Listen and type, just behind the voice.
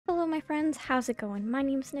my friends, how's it going? My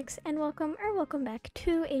name's Nyx and welcome back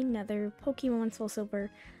to another Pokemon SoulSilver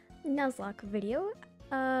Nuzlocke video.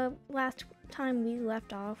 Last time we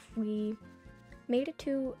left off, we made it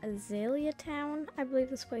to Azalea Town, I believe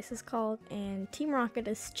this place is called, and Team Rocket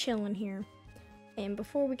is chilling here. And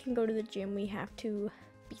before we can go to the gym, we have to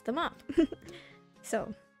beat them up.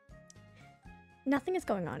 So, nothing is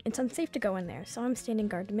going on. It's unsafe to go in there, so I'm standing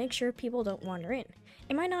guard to make sure people don't wander in.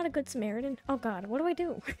 Am I not a good Samaritan? Oh god, what do I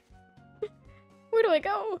do? Where do I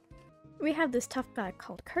go? We have this tough guy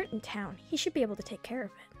called Kurt in town. He should be able to take care of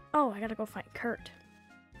it. Oh, I gotta go find Kurt.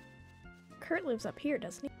 Kurt lives up here,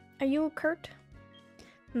 doesn't he? Are you Kurt?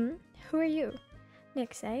 Who are you?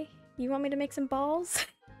 Nyx, eh? You want me to make some balls?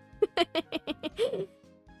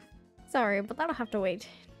 Sorry, but that'll have to wait.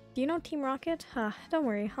 Do you know Team Rocket? Don't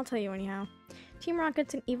worry, I'll tell you anyhow. Team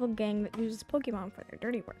Rocket's an evil gang that uses Pokemon for their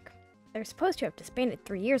dirty work. They're supposed to have disbanded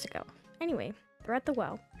 3 years ago. Anyway, they're at the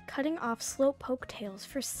well, cutting off slowpoke tails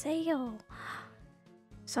for sale.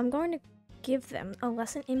 So I'm going to give them a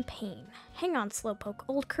lesson in pain. Hang on, Slowpoke.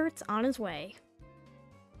 Old Kurt's on his way.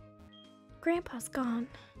 Grandpa's gone.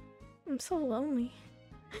 I'm so lonely.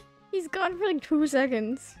 He's gone for like 2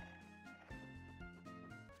 seconds.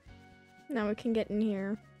 Now we can get in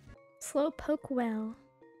here. Slowpoke well.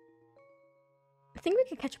 I think we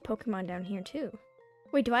could catch a Pokemon down here too.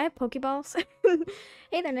 Wait, do I have Pokeballs?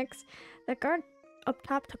 Hey there, Nyx. That guard up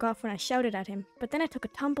top took off when I shouted at him, but then I took a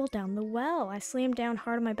tumble down the well. I slammed down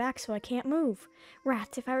hard on my back so I can't move.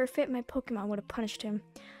 Rats, if I were fit, my Pokemon would have punished him.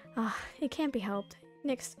 It can't be helped.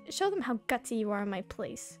 Nyx, show them how gutsy you are in my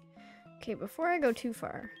place. Okay, before I go too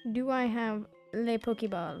far, do I have Le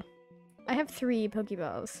Pokeball? I have 3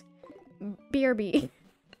 Pokeballs. BRB.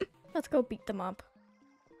 Let's go beat them up.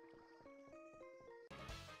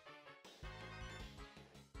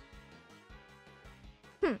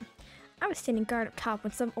 I was standing guard up top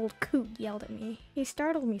when some old coot yelled at me. He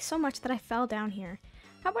startled me so much that I fell down here.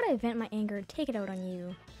 How about I vent my anger and take it out on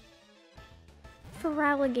you?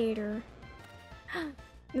 Feraligatr.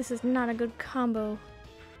 This is not a good combo.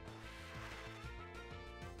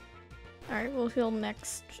 Alright, we'll heal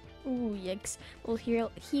next. Ooh, yikes. We'll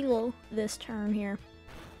heal this turn here.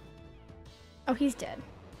 Oh, he's dead.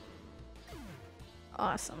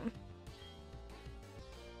 Awesome.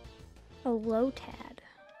 A Lotad.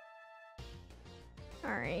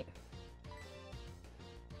 Alright.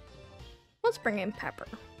 Let's bring in Pepper.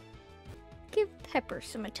 Give Pepper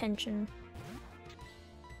some attention.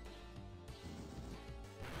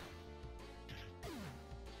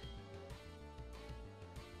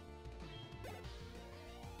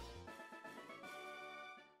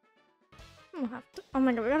 Oh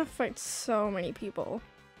my god, we gotta fight so many people.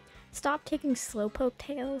 Stop taking slowpoke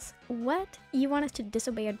tails. What? You want us to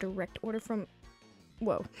disobey a direct order from...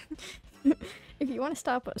 Whoa. If you want to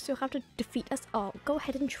stop us, you'll have to defeat us all. Go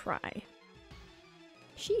ahead and try.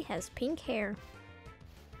 She has pink hair.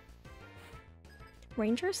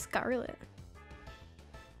 Ranger Scarlet.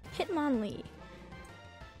 Hitmonlee.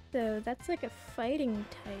 So that's like a fighting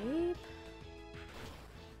type.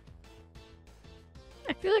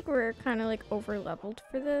 I feel like we're kind of like over leveled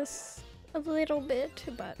for this a little bit,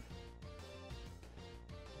 but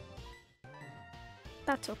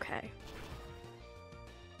that's okay.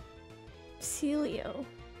 Celio.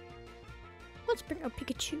 Let's bring up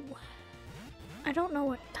Pikachu. I don't know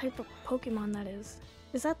what type of Pokemon that is.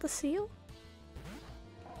 Is that the seal?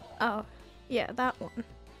 Oh, yeah, that one.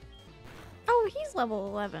 Oh, he's level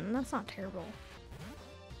 11. That's not terrible.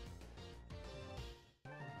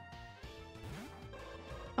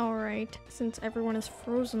 Alright, since everyone is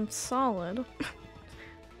frozen solid.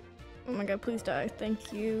 Oh my god, please die.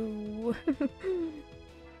 Thank you.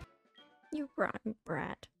 You rotten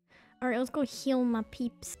brat. Alright, let's go heal my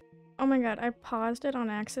peeps. Oh my god, I paused it on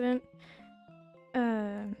accident.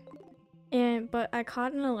 But I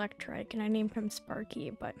caught an Electrike and I named him Sparky,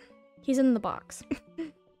 but he's in the box.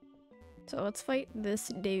 So let's fight this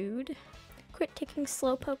dude. Quit taking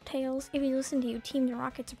slowpoke tails. If you listen to you, Team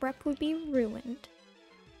Rocket's rep would be ruined.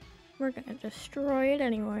 We're gonna destroy it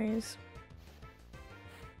anyways.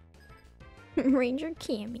 Ranger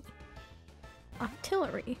Cammy.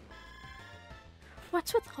 Artillery.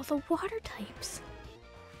 What's with all the water types?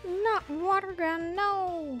 Not water gun,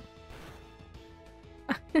 no!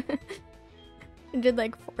 It did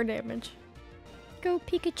like 4 damage. Go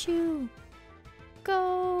Pikachu!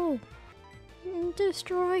 Go!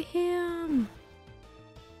 Destroy him!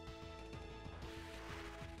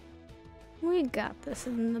 We got this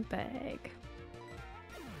in the bag.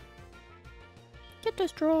 Get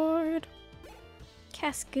destroyed!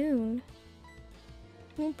 Cascoon.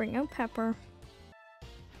 We'll bring out Pepper.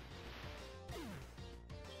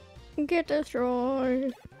 Get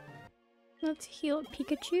destroyed. Let's heal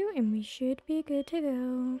Pikachu and we should be good to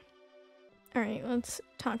go. Alright, let's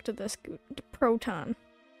talk to this Proton.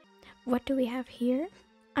 What do we have here?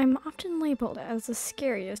 I'm often labeled as the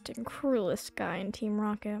scariest and cruelest guy in Team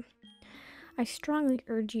Rocket. I strongly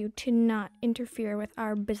urge you to not interfere with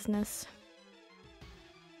our business.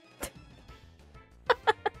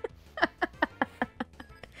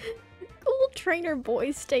 Cool trainer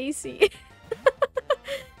boy, Stacy.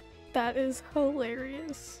 That is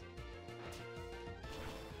hilarious.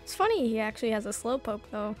 It's funny he actually has a Slowpoke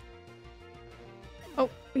though. Oh,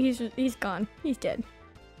 he's gone. He's dead.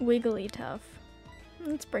 Wigglytuff.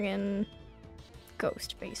 Let's bring in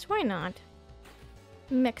Ghostface. Why not?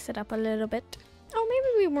 Mix it up a little bit. Oh,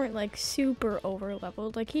 maybe we weren't like super over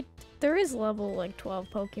leveled. Like there is level like 12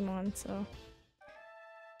 Pokemon, so.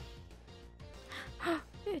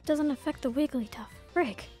 It doesn't affect the Wigglytuff.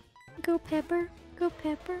 Frick. Go Pepper. Go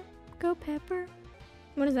Pepper. Go Pepper.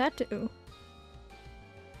 What does that do?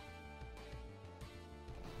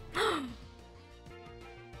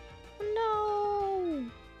 No!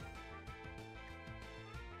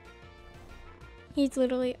 He's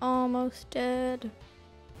literally almost dead.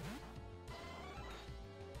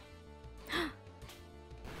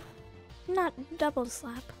 Not double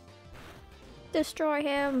slap. Destroy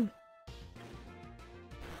him.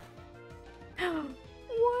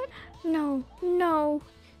 What? No, no,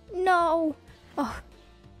 no. Oh.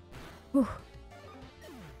 Whew.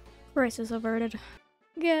 Crisis averted.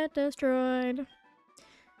 Get destroyed.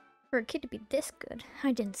 For a kid to be this good,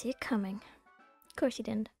 I didn't see it coming. Of course you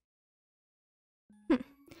didn't.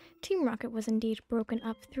 Team Rocket was indeed broken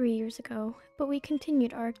up 3 years ago, but we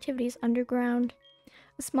continued our activities underground.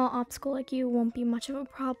 A small obstacle like you won't be much of a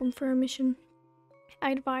problem for our mission.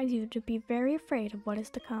 I advise you to be very afraid of what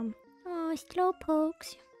is to come. Oh,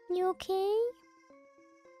 Slowpokes, you okay?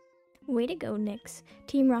 Way to go, Nyx.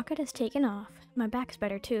 Team Rocket has taken off. My back's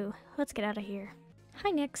better too. Let's get out of here.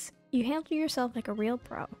 Hi, Nyx. You handled yourself like a real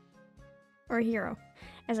pro. Or a hero.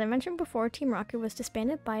 As I mentioned before, Team Rocket was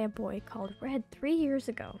disbanded by a boy called Red 3 years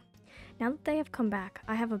ago. Now that they have come back,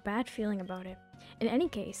 I have a bad feeling about it. In any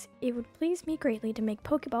case, it would please me greatly to make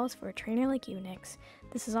Pokeballs for a trainer like you, Nyx.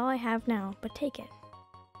 This is all I have now, but take it.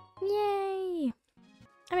 Yay!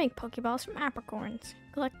 I make Pokeballs from apricorns.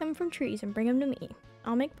 Collect them from trees and bring them to me.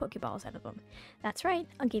 I'll make Pokeballs out of them. That's right,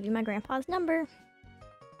 I'll give you my grandpa's number.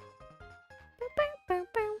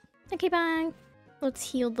 Okay, bye.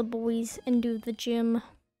 Let's heal the boys and do the gym.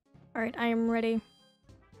 Alright, I am ready.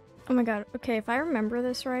 Oh my god, okay, if I remember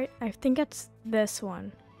this right, I think it's this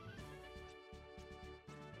one.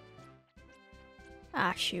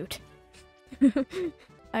 Ah, shoot.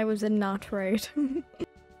 I was not right.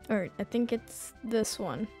 Alright, I think it's this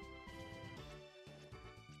one.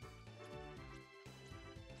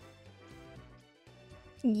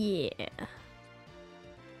 Yeah.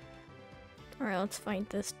 Alright, let's fight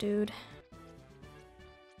this dude.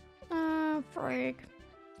 Ah, frig.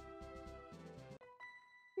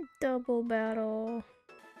 Double battle.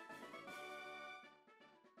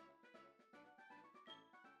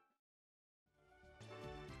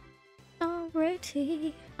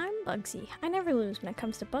 Alrighty. I'm Bugsy. I never lose when it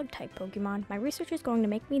comes to bug-type Pokemon. My research is going to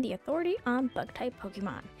make me the authority on bug-type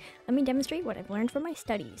Pokemon. Let me demonstrate what I've learned from my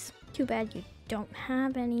studies. Too bad you don't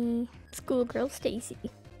have any. Schoolgirl Stacy.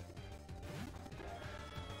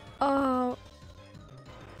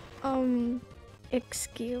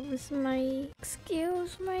 Excuse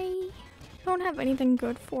me. Don't have anything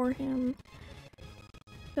good for him.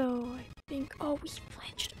 So I think, oh, we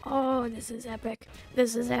flinched. Oh, this is epic.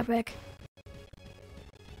 This is epic.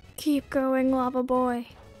 Keep going, Lava Boy.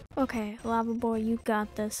 Okay, Lava Boy, you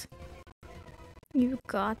got this. You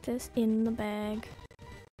got this in the bag.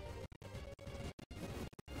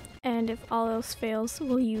 And if all else fails,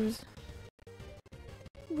 we'll use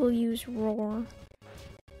Roar.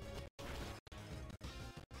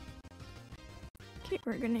 Okay,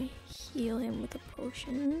 we're gonna heal him with a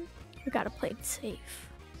potion. We gotta play it safe.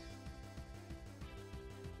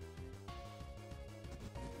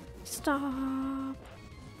 Stop.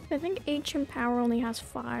 I think Ancient Power only has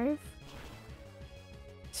 5.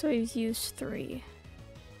 So he's used 3.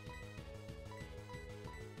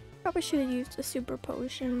 Probably should have used a super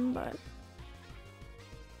potion, but...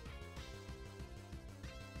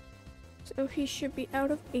 So he should be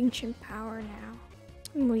out of Ancient Power now.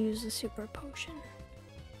 And we'll use the super potion.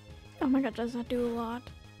 Oh my god, does that do a lot?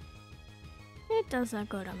 It does a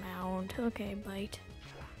good amount. Okay, bite.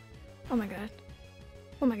 Oh my god.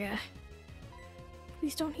 Oh my god.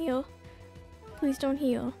 Please don't heal. Please don't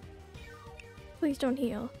heal. Please don't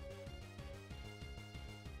heal.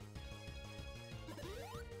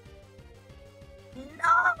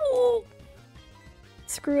 No!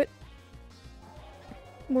 Screw it.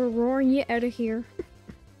 We're roaring you out of here.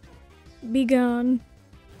 Be gone.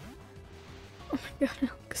 Oh my god,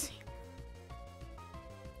 Alexi.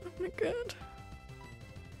 Oh my god.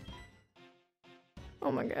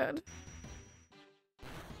 Oh my god.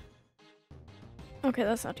 Okay,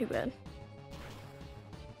 that's not too bad.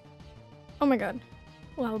 Oh my god.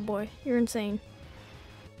 Wow, boy, you're insane.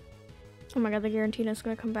 Oh my god, the Garantina's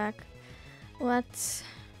gonna come back. Let's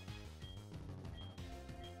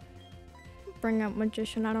bring up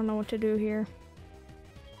Magician. I don't know what to do here.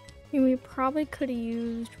 I mean, we probably could have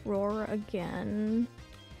used Roar again.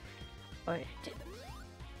 But I didn't.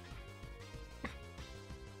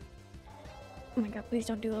 Oh my god, please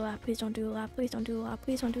don't do a lot. Please don't do a lot. Please don't do a lot.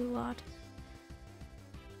 Please don't do a lot.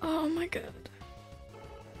 Oh my god.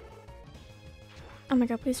 Oh my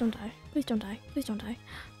god, please don't die. Please don't die. Please don't die.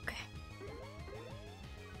 Okay.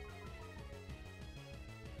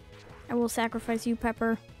 I will sacrifice you,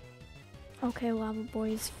 Pepper. Okay, Lava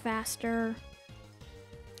Boy is faster.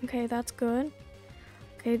 Okay, that's good.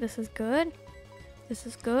 Okay, this is good. This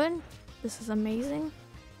is good. This is amazing.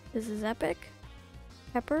 This is epic.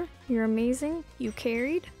 Pepper, you're amazing. You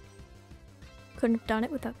carried. Couldn't have done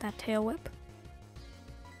it without that tail whip.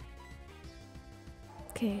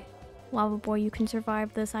 Okay, Lava Boy, you can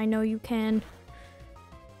survive this. I know you can.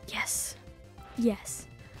 Yes. Yes.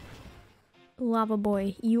 Lava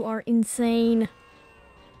Boy, you are insane.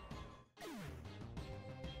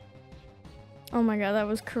 Oh my god, that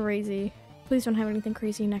was crazy. Please don't have anything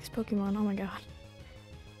crazy next Pokemon. Oh my god.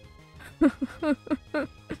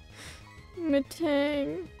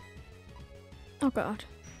 Matang. Oh god.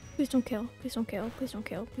 Please don't kill. Please don't kill. Please don't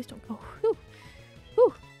kill. Please don't. Oh, whew.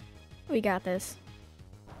 Whew. We got this.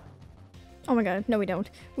 Oh my god. No, we don't.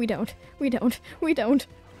 We don't. We don't. We don't.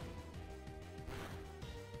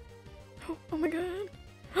 Oh my god.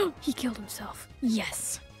 Oh, he killed himself.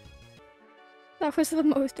 Yes. That was the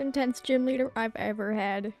most intense gym leader I've ever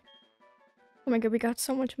had. Oh my god, we got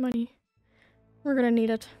so much money. We're gonna need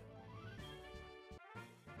it.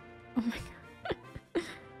 Oh my god.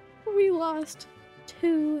 We lost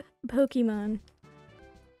 2 Pokemon.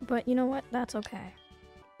 But you know what? That's okay.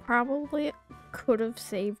 Probably could have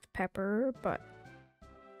saved Pepper, but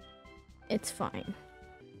it's fine.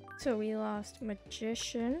 So we lost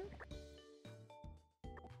Magician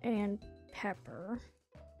and Pepper.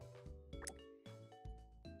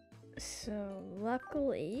 So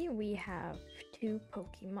luckily we have 2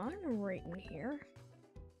 Pokemon right in here.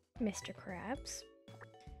 Mr. Krabs.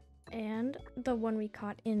 And the one we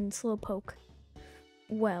caught in Slowpoke.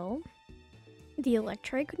 Well, the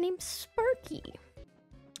Electrike named Sparky.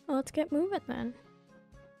 Well, let's get moving then.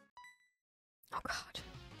 Oh god.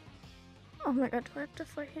 Oh my god, do I have to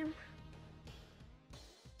fight him?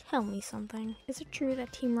 Tell me something. Is it true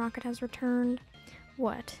that Team Rocket has returned?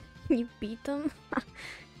 What? You beat them?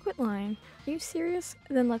 Quit lying. Are you serious?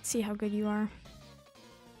 Then let's see how good you are.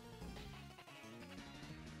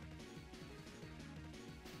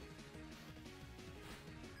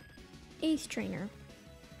 Ace Trainer.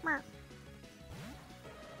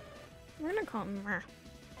 We're gonna call him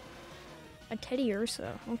a Teddy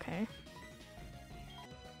Ursa. Okay.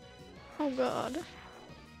 Oh god.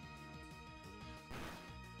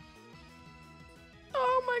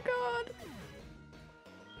 Oh my god.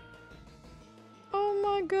 Oh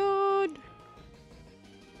my god.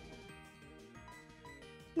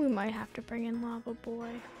 We might have to bring in Lava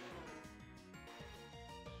Boy.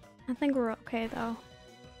 I think we're okay though.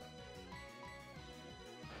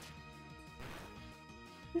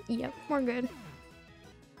 Yep, we're good.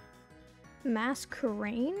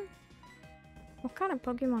 Masquerain? What kind of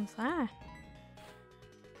Pokemon's that?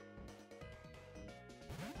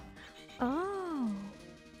 Oh.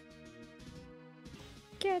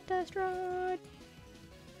 Get destroyed!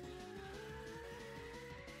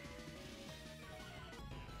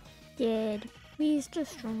 Dead. He's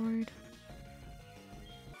destroyed.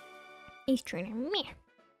 Ace Trainer. Meh.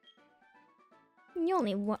 You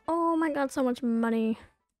only want. Oh my god, so much money.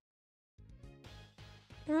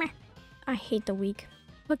 Meh. I hate the weak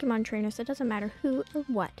Pokemon trainers. It doesn't matter who or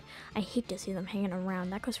what. I hate to see them hanging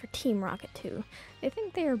around. That goes for Team Rocket too. They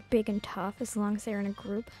think they are big and tough as long as they're in a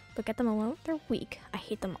group, but get them alone, they're weak. I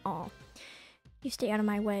hate them all. You stay out of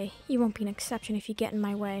my way. You won't be an exception if you get in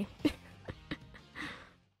my way.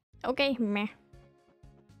 Okay, meh.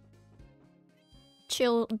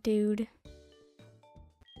 Chill, dude.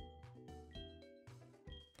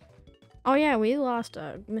 Oh yeah, we lost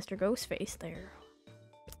Mr. Ghostface there.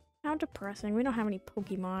 How depressing. We don't have any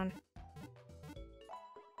Pokemon.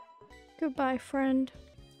 Goodbye, friend.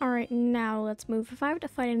 Alright, now let's move. If I have to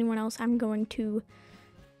fight anyone else, I'm going to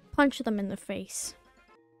punch them in the face.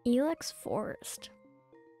 Elex Forest.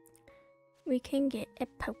 We can get a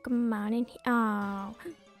Pokemon in here. Oh,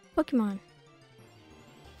 Pokemon.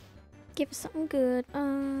 Give us something good.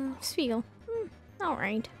 Spiegel.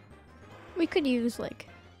 Alright. We could use, like,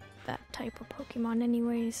 that type of Pokemon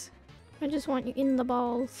anyways. I just want you in the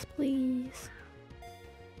balls, please.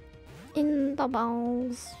 In the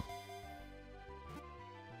balls.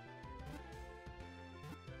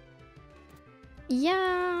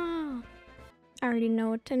 Yeah! I already know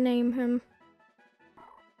what to name him.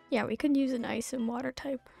 Yeah, we could use an ice and water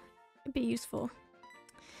type. It'd be useful.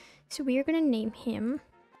 So we are gonna name him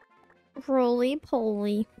Roly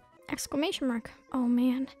Poly! Exclamation mark. Oh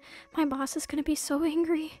man, my boss is gonna be so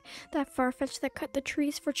angry. That Farfetch'd that cut the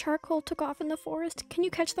trees for charcoal took off in the forest. Can you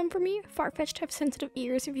catch them for me? Farfetch'd have sensitive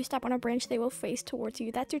ears. If you step on a branch, they will face towards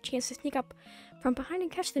you. That's your chance to sneak up from behind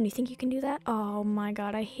and catch them. You think you can do that? Oh my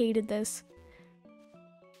god, I hated this.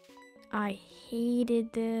 I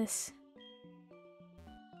hated this.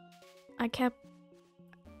 I kept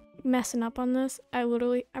messing up on this. I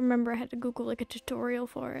remember I had to Google like a tutorial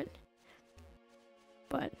for it.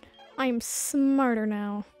 But I'm smarter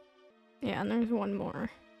now. Yeah, and there's one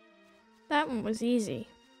more. That one was easy.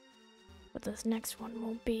 But this next one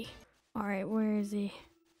won't be. Alright, where is he?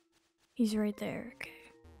 He's right there, okay.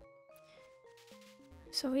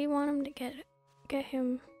 So we want him to get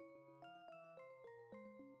him.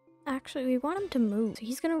 Actually, we want him to move. So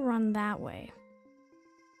he's gonna run that way.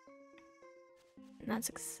 And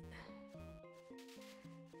that's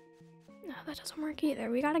no, that doesn't work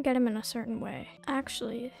either. We gotta get him in a certain way.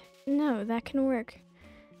 Actually, no, that can work.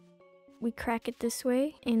 We crack it this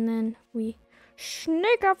way, and then we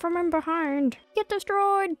sneak up from in behind. Get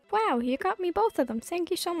destroyed! Wow, you got me both of them.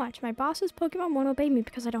 Thank you so much. My boss's Pokemon won't obey me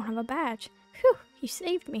because I don't have a badge. Phew, you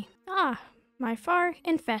saved me. Ah, my far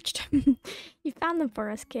and fetched. You found them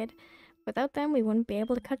for us, kid. Without them, we wouldn't be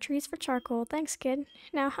able to cut trees for charcoal. Thanks, kid.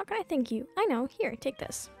 Now, how can I thank you? I know. Here, take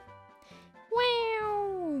this.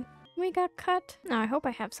 Wow! We got cut. Now, I hope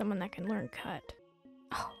I have someone that can learn cut.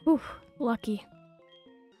 Oh, ooh, lucky.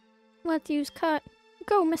 Let's use cut.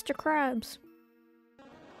 Go, Mr. Krabs.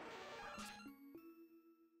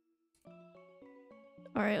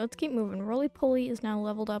 Alright, let's keep moving. Roly Poly is now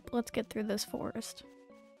leveled up. Let's get through this forest.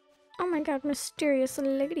 Oh my god, mysterious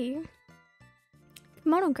lady.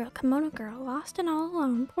 Kimono girl, lost and all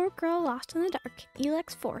alone. Poor girl lost in the dark.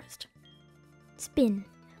 Elex Forest. Spin.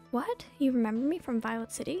 What? You remember me from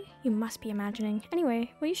Violet City? You must be imagining.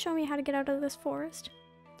 Anyway, will you show me how to get out of this forest?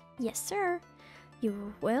 Yes, sir.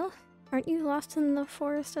 You will? Aren't you lost in the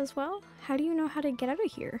forest as well? How do you know how to get out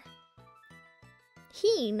of here?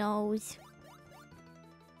 He knows.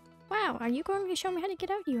 Wow, are you going to show me how to get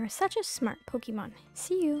out? You are such a smart Pokemon.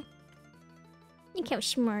 See you. Look how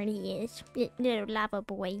smart he is. Little lava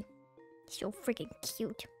boy. So freaking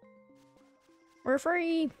cute. We're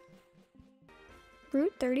free!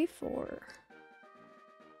 Route 34.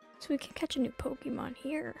 So we can catch a new Pokemon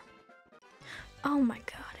here. Oh my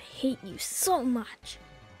god, I hate you so much.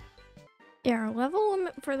 Yeah, our level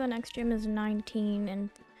limit for the next gym is 19 and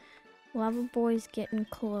Lava Boy's getting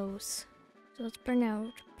close. So let's bring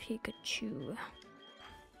out Pikachu.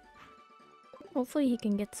 Hopefully he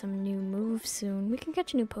can get some new moves soon. We can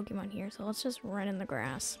catch a new Pokemon here, so let's just run in the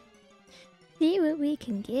grass. See what we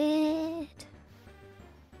can get.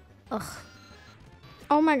 Ugh.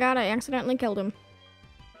 Oh my god, I accidentally killed him.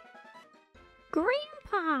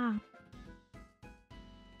 Grandpa!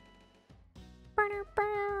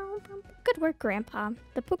 Good work, Grandpa.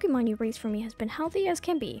 The Pokemon you raised for me has been healthy as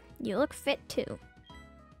can be. You look fit too.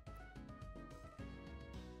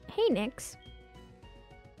 Hey, Nyx.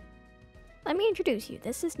 Let me introduce you.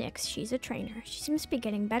 This is Nyx. She's a trainer. She seems to be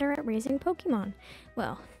getting better at raising Pokemon.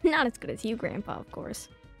 Well, not as good as you, Grandpa, of course.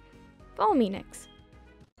 Follow me, Nyx.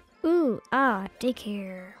 Ooh,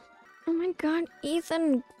 daycare. Oh my god,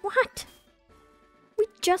 Ethan, what? We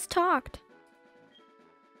just talked.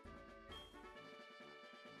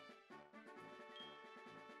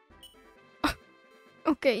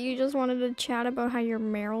 Okay, you just wanted to chat about how your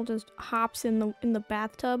Meryl just hops in the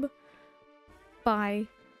bathtub? Bye.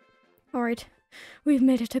 Alright, we've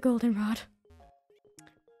made it to Goldenrod.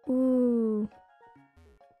 Ooh.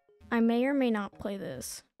 I may or may not play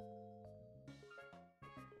this.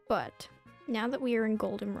 But, now that we are in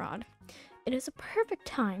Goldenrod, it is a perfect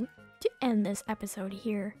time to end this episode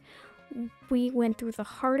here. We went through the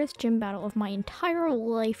hardest gym battle of my entire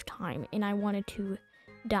lifetime, and I wanted to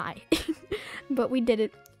die. But we did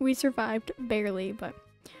it. We survived, barely, but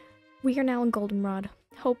we are now in Goldenrod.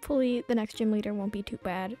 Hopefully the next gym leader won't be too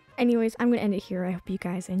bad. Anyways, I'm going to end it here. I hope you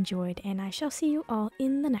guys enjoyed, and I shall see you all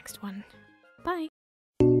in the next one.